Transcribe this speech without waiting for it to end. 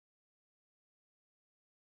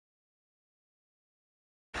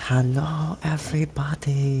Hello,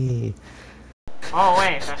 everybody. Oh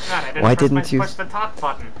wait, that's not. I didn't push the talk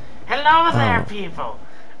button. Hello there, people.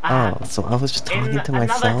 So I was just talking to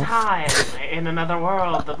myself. In another time, in another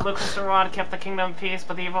world, the blue crystal rod kept the kingdom of peace,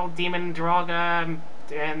 but the evil demon Druaga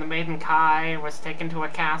and the maiden Kai was taken to a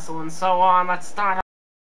castle, and so on. Let's start.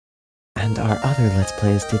 And our other Let's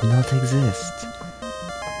Plays did not exist.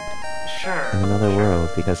 Sure. In another world,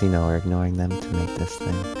 because, you know, we're ignoring them to make this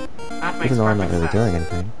thing. That makes Even though I'm not really sense. doing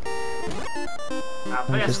anything.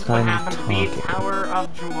 I'm this just is what kind of happened to be talking. Tower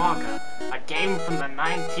of Druaga, a game from the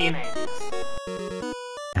 1980s.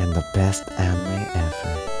 And the best anime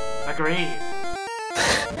ever. Agreed.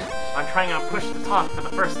 I'm trying to push the talk for the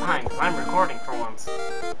first time, because I'm recording for once.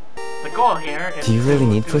 The goal here is Do you really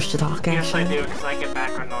need push to talk, actually? Yes, I do, because I get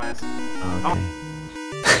background noise. Okay.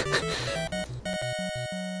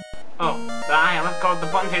 Let's go with the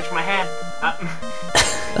button hitch my head.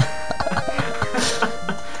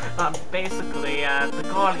 Basically, the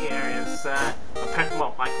goal here is,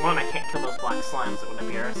 well, like, one, I can't kill those black slimes that would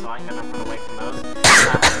appear, so I'm gonna run away from those.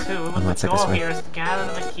 Two, the goal here is to gather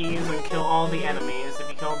the keys and kill all the enemies. If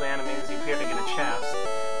you kill the enemies, you appear to get a chest,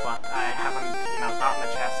 but I haven't, gotten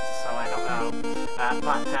a chest, so I don't know.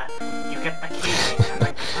 You get the key and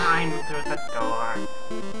then climb through the door.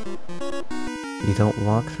 You don't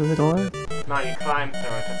walk through the door? No, you climb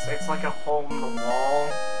through it. It's like a hole in the wall.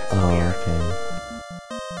 It's weird. Okay.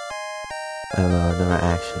 I don't know, I've never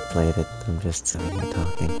actually played it. I'm just sitting here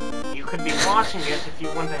talking. You could be watching it if you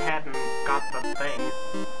went ahead and got the thing.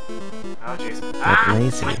 Oh jeez.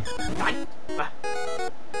 Lazy.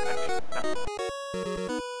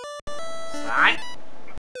 Slide.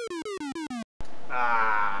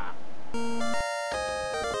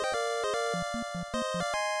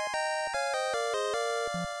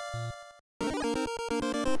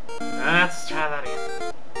 Let's try that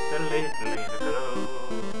again.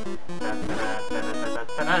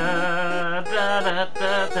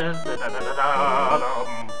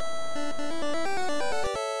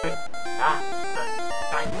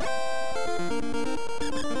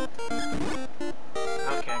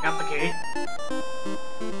 Okay, I got the key.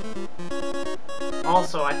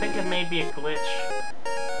 Also, I think it may be a glitch,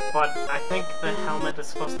 but I think the helmet is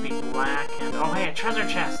supposed to be black and... Oh, hey, a treasure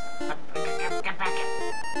chest! Get back in!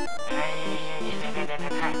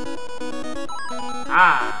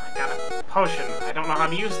 I got a potion. I don't know how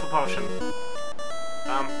to use the potion.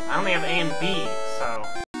 I only have A and B, so...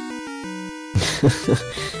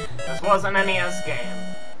 This was an NES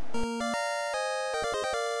game.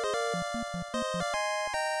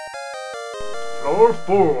 Floor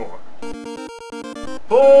 4.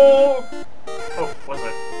 4! Oh, what's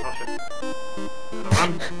it? Oh shit.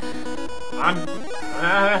 Run! Run!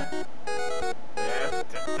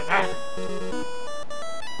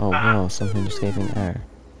 Oh wow, something just gave me an error.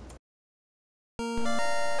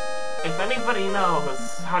 If anybody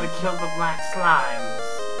knows how to kill the black slimes,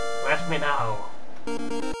 let me know.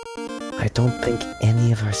 I don't think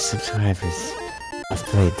any of our subscribers have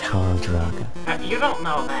played Tower of Druaga. You don't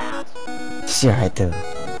know that. Sure I do.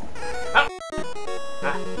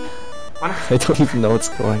 I don't even know what's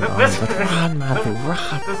going on, but run, Matthew,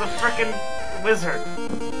 run! There's a frickin' wizard.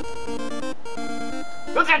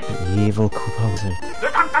 The evil composer.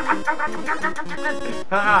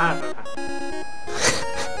 I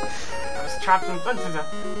was trapped in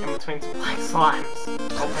between some black slimes.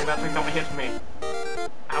 Hopefully that thing don't hit me.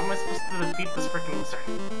 How am I supposed to defeat this frickin' wizard?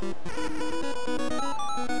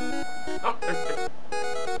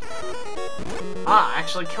 Oh, I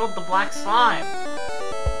actually killed the black slime.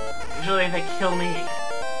 Usually they kill me.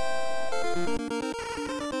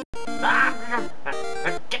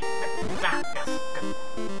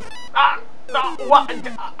 What?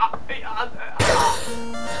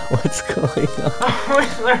 What's going on?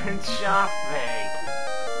 Wizard shot me.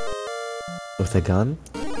 With a gun?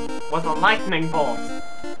 With a lightning bolt.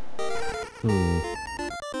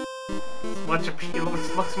 Which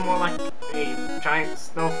looks more like a giant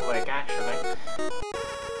snowflake, actually.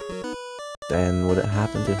 Then would it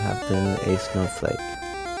happen to have been a snowflake?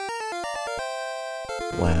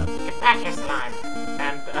 Wow. Get back here, slime!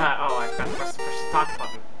 And, I forgot to push the talk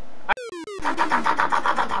button.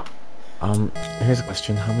 Here's a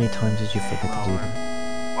question. How many times did you forget to do that?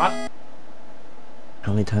 What?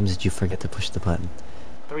 How many times did you forget to push the button?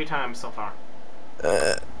 3 times so far.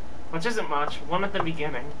 Which isn't much. 1 at the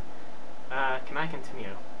beginning. Can I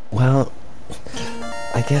continue? Well,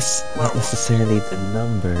 I guess not necessarily the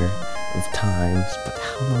number of times, but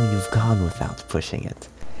how long you've gone without pushing it.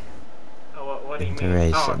 Oh, what do you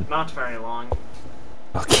mean? Oh, not very long.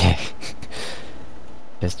 Okay.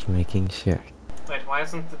 Just making sure. Wait, why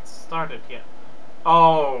hasn't it started yet?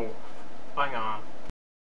 Oh, hang on.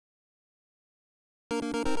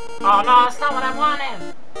 Oh no, that's not what I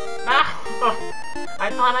wanted! No! I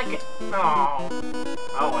thought I could... Oh.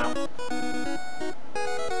 Oh well.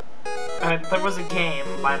 There was a game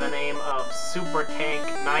by the name of Super Tank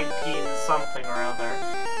 19-something or other,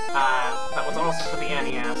 that was also for the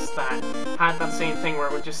NES, that had that same thing where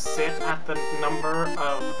it would just sit at the number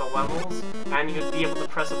of the levels, and you'd be able to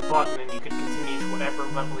press a button and you could continue to whatever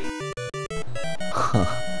level you... Huh.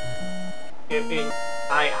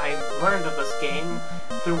 I learned of this game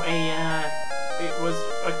through it was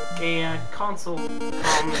a console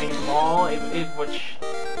from a mall, which,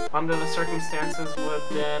 under the circumstances,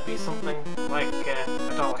 would be something like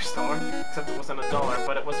a dollar store, except it wasn't $1,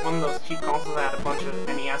 but it was one of those cheap consoles that had a bunch of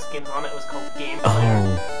NES games on it. It was called Game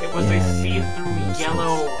Player. Oh, It was a see-through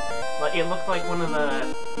yellow, like, it looked like one of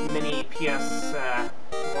the mini PS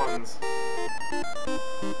ones.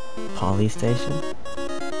 Polystation?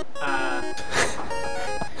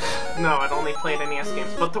 No, I'd only played NES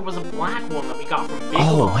games, but there was a black one that we got from Big Lots.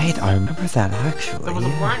 Oh, wait, I remember that actually. There was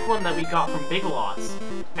a black one that we got from Big Lots,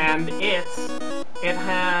 and it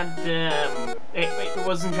had, it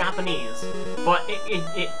was in Japanese, but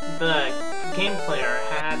the game player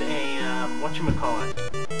had a, whatchamacallit,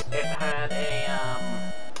 it had a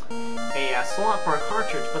slot for a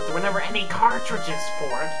cartridge, but there were never any cartridges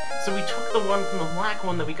for it, so we took the one from the black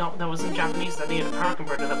one that we got that was in Japanese that needed a power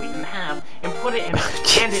converter that we didn't have, and put it in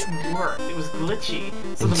it, and it worked. It was glitchy,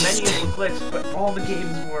 so the menus were glitched, but all the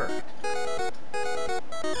games worked.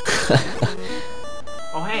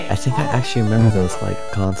 Oh hey! I think I actually remember those like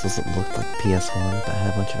consoles that looked like PS1 that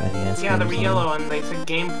had a bunch of NES Yeah, they games were on yellow, them. and they said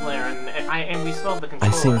Game Player, and we still have the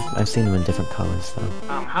controller. I've seen them in different colors though.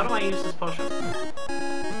 How do I use this potion?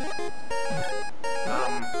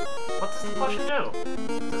 What does the potion do?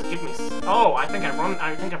 Does it give me? Oh, I think I'm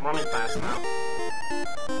running fast now.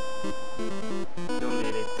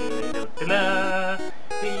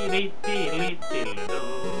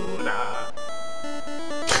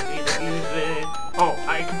 Oh,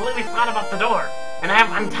 I completely forgot about the door, and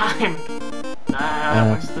I'm timed.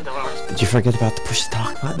 Where's the door? Did you forget about the push to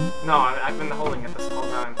talk button? No, I've been holding it this whole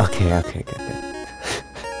time. Okay, good.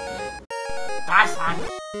 That's fine.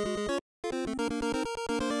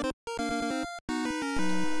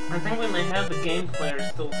 I think when they had the game player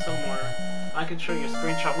still somewhere, I could show you a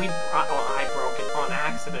screenshot. I broke it on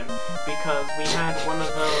accident because we had one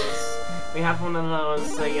of those. You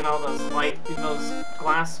know, those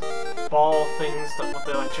glass ball things with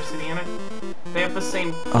the electricity in it. They have the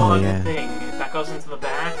same plug thing that goes into the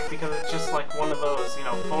back because it's just like one of those, you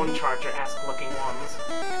know, phone charger-esque looking ones.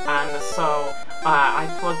 And so I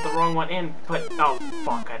plugged the wrong one in, but oh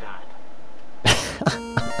fuck, I died.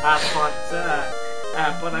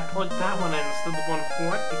 But I plugged that one in instead of the one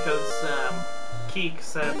for it because Keek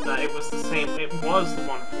said that it was the same. It was the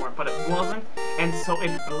one for it, but it wasn't, and so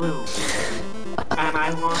it blew. And I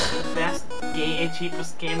lost the best,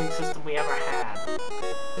 cheapest gaming system we ever had.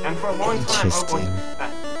 And for a long time,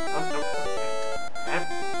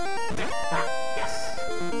 yes.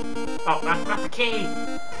 Oh, not the key.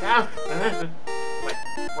 No. Wait,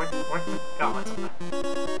 where's the? Oh, it's up there.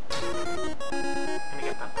 Gonna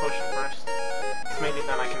get that potion first. Maybe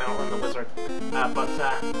then I can outrun the wizard.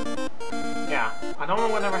 Yeah. I don't know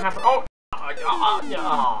whatever happened. Oh!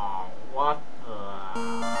 What the...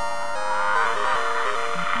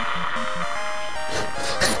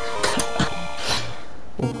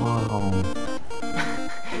 Wow.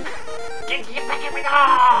 Get back at me!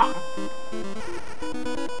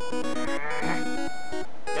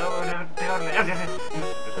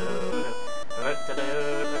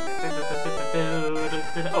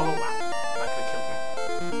 Oh, wow.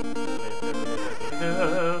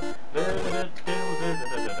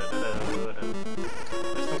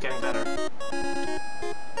 This one's getting better.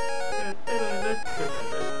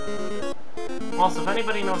 Also, if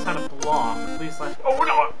anybody knows how to block, please let... Oh,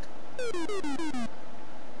 no!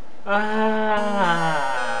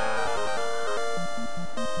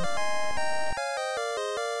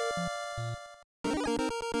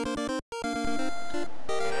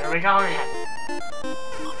 Here we go again.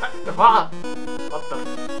 What the...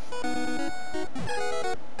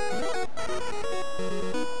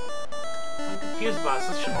 I'm confused about this.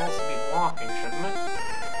 This should also be blocking, shouldn't it?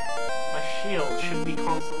 My shield should be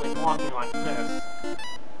constantly blocking like this,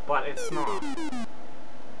 but it's not.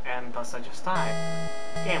 And thus I just died.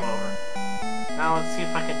 Game over. Now let's see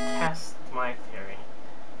if I can test my theory.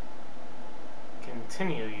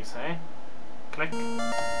 Continue, you say? Click.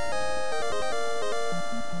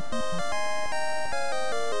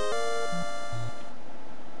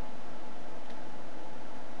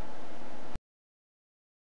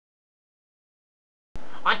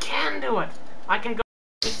 I can do it! I can go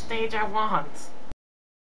to the stage I want!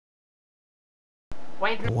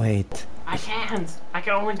 Wait, no, Wait. I can't! I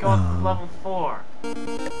can only go up to level 4.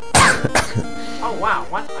 Oh wow,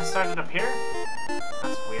 what? I started up here?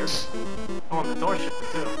 That's weird. Oh, and the door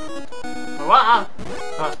shifted too. Wow!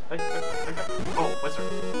 Oh, wizard.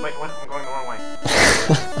 Wait, what? I'm going the wrong way.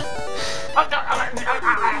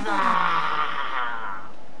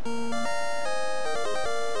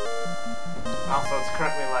 Also, it's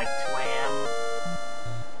currently like 2 AM.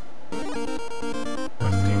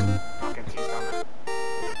 What's the game? I'll get teased on that.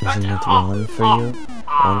 Isn't it 1 for you?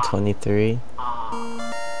 123?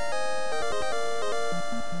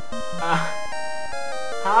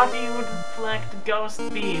 How do you deflect ghost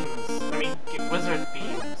beams? I mean, wizard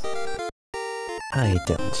beams. I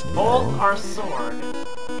don't know. Both are sword.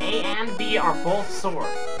 A and B are both sword.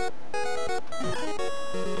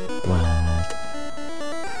 What?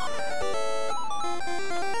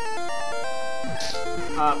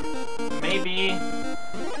 Maybe...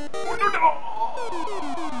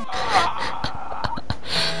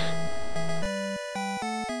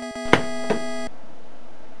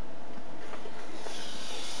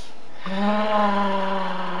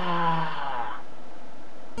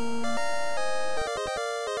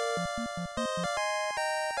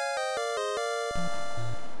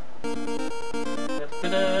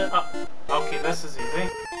 Okay, this is easy.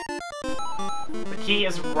 The key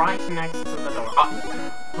is right next to the door.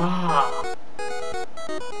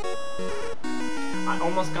 I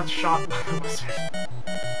almost got shot by the wizard.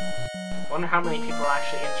 Wonder how many people are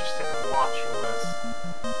actually interested in watching this.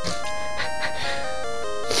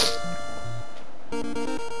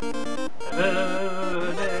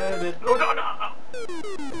 Oh, no, no.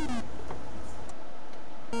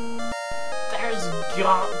 There's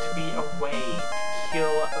got to be a way to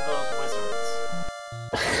kill those wizards.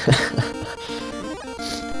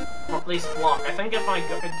 Or at least block. I think if I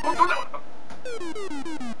go... Oh, no, no.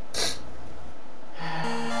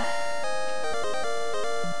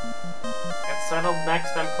 It's settled.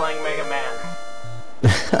 Next I'm playing Mega Man.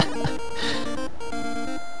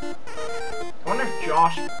 I wonder if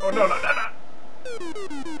Josh... Oh, no, no, no, no!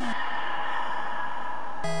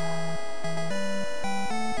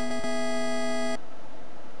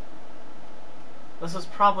 This was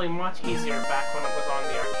probably much easier back when it was on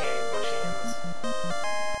the arcade machines.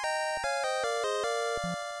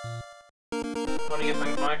 What do you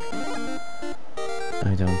think, Mike?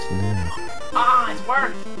 I don't know. Ah, it's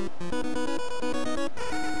worked!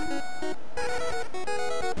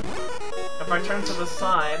 If I turn to the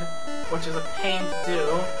side, which is a pain to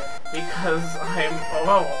do, because I'm...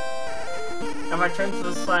 Oh, if I turn to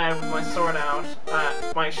the side with my sword out,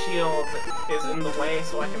 my shield is in the way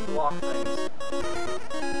so I can block things.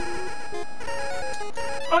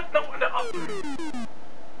 Oh, no, no!